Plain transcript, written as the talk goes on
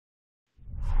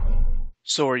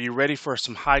So are you ready for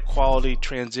some high quality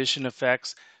transition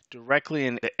effects directly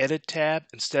in the Edit tab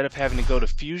instead of having to go to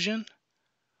Fusion?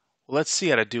 Well, let's see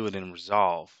how to do it in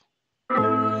Resolve.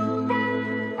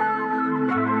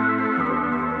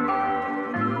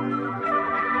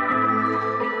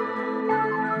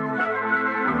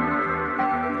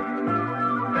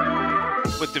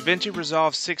 With DaVinci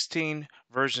Resolve 16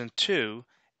 version 2,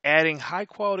 adding high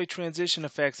quality transition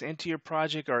effects into your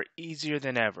project are easier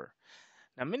than ever.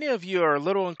 Now, many of you are a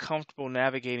little uncomfortable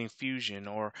navigating Fusion,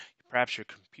 or perhaps your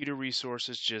computer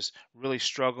resources just really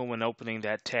struggle when opening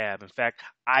that tab. In fact,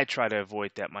 I try to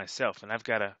avoid that myself, and I've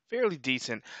got a fairly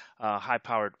decent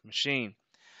high-powered machine.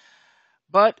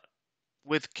 But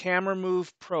with Camera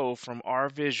Move Pro from R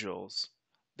Visuals,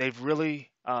 they've really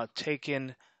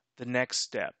taken the next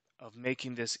step of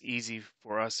making this easy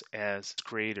for us as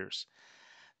creators.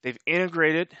 They've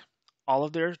integrated all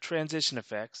of their transition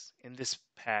effects in this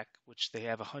pack, which they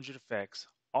have 100 effects,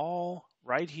 all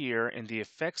right here in the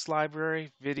effects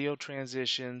library, video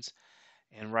transitions,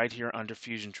 and right here under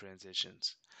Fusion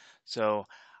transitions. So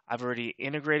I've already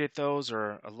integrated those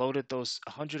or loaded those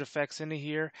 100 effects into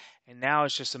here, and now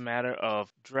it's just a matter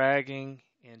of dragging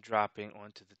and dropping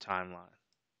onto the timeline.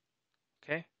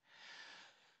 Okay?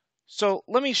 So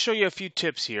let me show you a few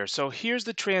tips here. So here's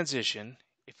the transition.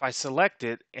 If I select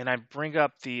it and I bring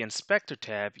up the Inspector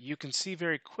tab, you can see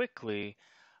very quickly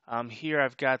here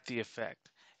I've got the effect.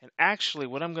 And actually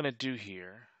what I'm going to do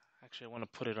here, actually I want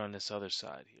to put it on this other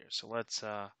side here. So let's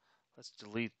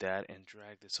delete that and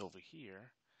drag this over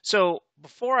here. So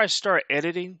before I start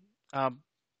editing,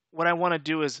 what I want to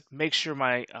do is make sure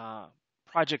my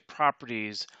project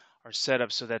properties are set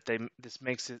up so that this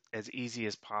makes it as easy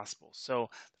as possible. So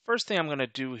the first thing I'm going to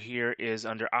do here is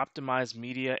under Optimize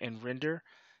Media and Render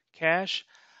Cache,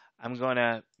 I'm going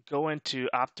to go into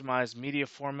Optimize Media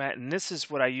Format, and this is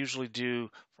what I usually do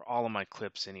for all of my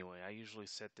clips anyway. I usually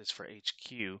set this for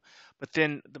HQ, but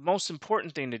then the most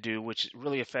important thing to do, which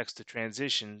really affects the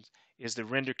transitions, is the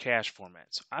Render Cache format.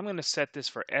 So I'm going to set this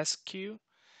for SQ,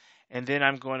 and then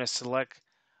I'm going to select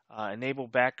Enable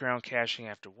Background Caching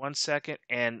after 1 second,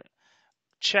 and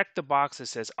check the box that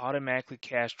says automatically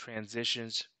cache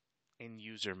transitions in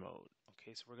user mode.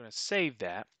 Okay, so we're going to save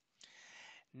that.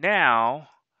 Now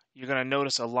you're going to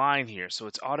notice a line here. So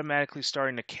it's automatically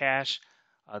starting to cache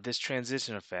this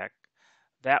transition effect.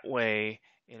 That way,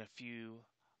 in a few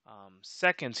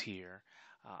seconds here,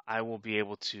 I will be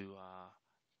able to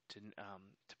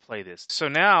play this. So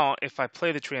now if I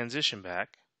play the transition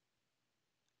back,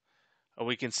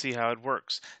 we can see how it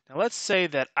works. Now let's say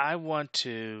that I want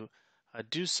to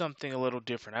do something a little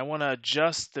different. I want to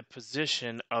adjust the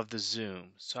position of the zoom.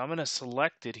 So I'm going to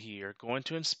select it here, go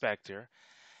into Inspector,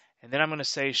 and then I'm going to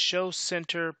say Show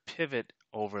Center Pivot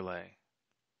Overlay.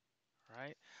 All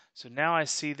right. So now I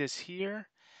see this here,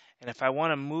 and if I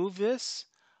want to move this,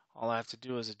 all I have to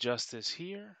do is adjust this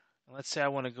here. And let's say I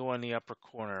want to go in the upper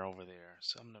corner over there.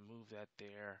 So I'm going to move that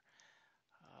there.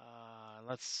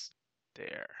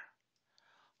 There.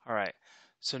 All right,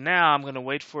 so now I'm going to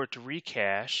wait for it to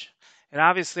recache, and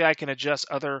obviously I can adjust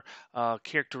other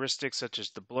characteristics such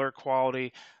as the blur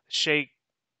quality, the shake,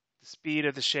 the speed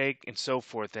of the shake, and so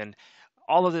forth. And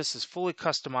all of this is fully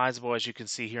customizable, as you can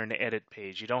see here in the edit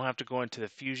page. You don't have to go into the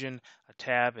Fusion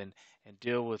tab and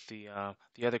deal with the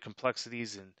other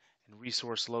complexities and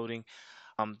resource loading.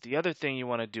 The other thing you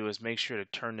want to do is make sure to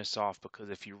turn this off,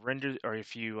 because if you render or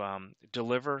if you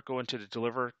go into the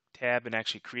deliver tab and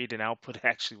actually create an output, it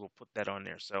actually will put that on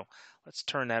there. So let's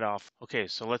turn that off. Okay,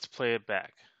 so let's play it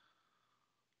back.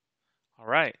 All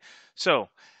right, so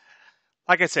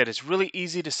like I said, it's really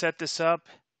easy to set this up.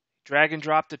 Drag and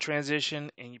drop the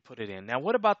transition and you put it in. Now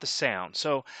what about the sound?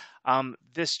 So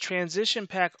this transition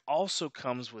pack also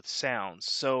comes with sounds.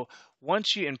 So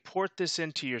once you import this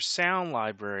into your sound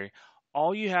library,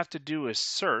 all you have to do is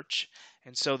search.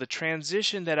 And so the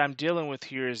transition that I'm dealing with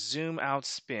here is zoom out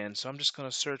spin. So I'm just going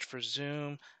to search for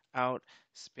zoom out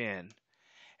spin.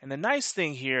 And the nice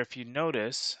thing here, if you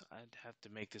notice, I'd have to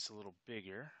make this a little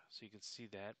bigger so you can see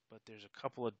that, but there's a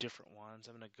couple of different ones.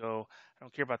 I'm going to go, I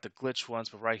don't care about the glitch ones,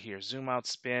 but right here, zoom out,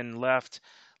 spin, left,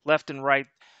 left and right.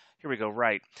 Here we go,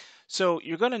 right. So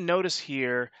you're going to notice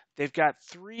here, they've got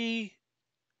 3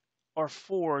 or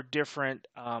 4 different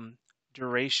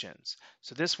durations.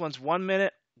 So this one's 1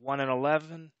 minute, 1 and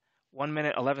 11, 1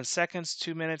 minute, 11 seconds,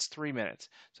 2 minutes, 3 minutes.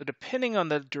 So depending on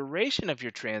the duration of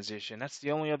your transition, that's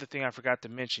the only other thing I forgot to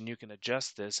mention, you can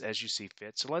adjust this as you see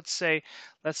fit. So let's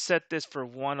set this for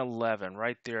 111,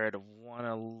 right there at a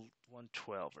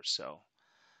 112 or so.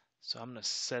 So I'm going to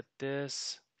set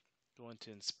this, go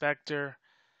into Inspector,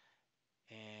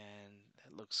 and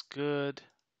that looks good.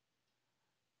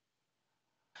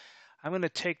 I'm going to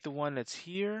take the one that's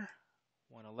here,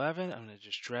 111. I'm going to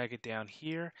just drag it down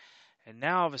here. And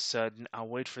now all of a sudden, I'll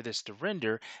wait for this to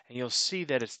render, and you'll see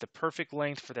that it's the perfect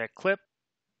length for that clip.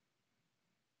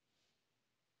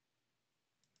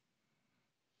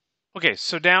 Okay,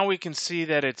 so now we can see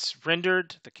that it's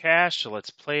rendered the cache, so let's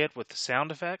play it with the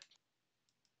sound effect.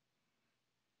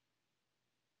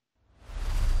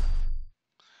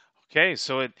 Okay,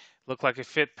 so it looked like it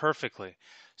fit perfectly.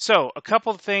 So a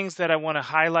couple of things that I want to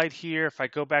highlight here, if I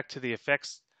go back to the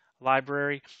effects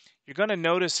library, you're going to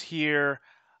notice here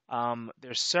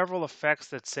there's several effects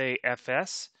that say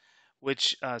FS,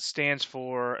 which stands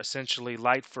for essentially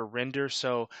light for render.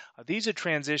 So these are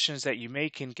transitions that you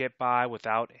can get by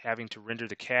without having to render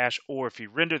the cache, or if you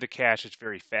render the cache, it's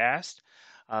very fast.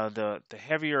 The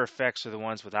heavier effects are the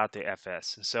ones without the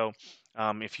FS. And so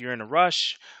if you're in a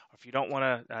rush, or if you don't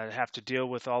want to have to deal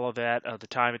with all of that, the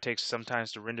time it takes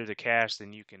sometimes to render the cache,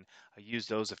 then you can use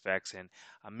those effects. And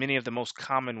many of the most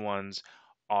common ones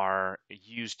are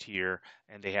used here,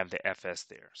 and they have the FS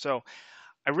there. So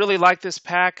I really like this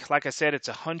pack. Like I said, it's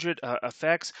 100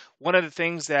 effects. One of the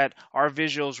things that our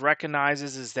visuals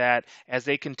recognizes is that as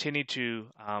they continue to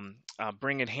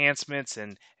bring enhancements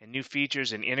and new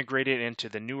features and integrate it into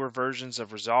the newer versions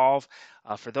of Resolve,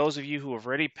 for those of you who have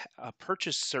already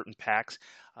purchased certain packs,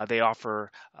 they offer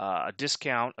a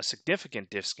discount, a significant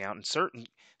discount. In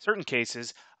certain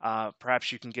cases,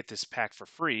 perhaps you can get this pack for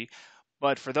free.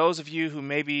 But for those of you who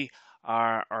maybe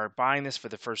are buying this for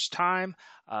the first time,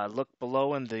 look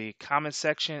below in the comment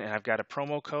section, and I've got a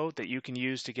promo code that you can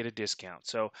use to get a discount.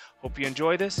 So hope you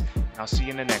enjoy this, and I'll see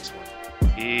you in the next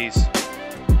one. Peace.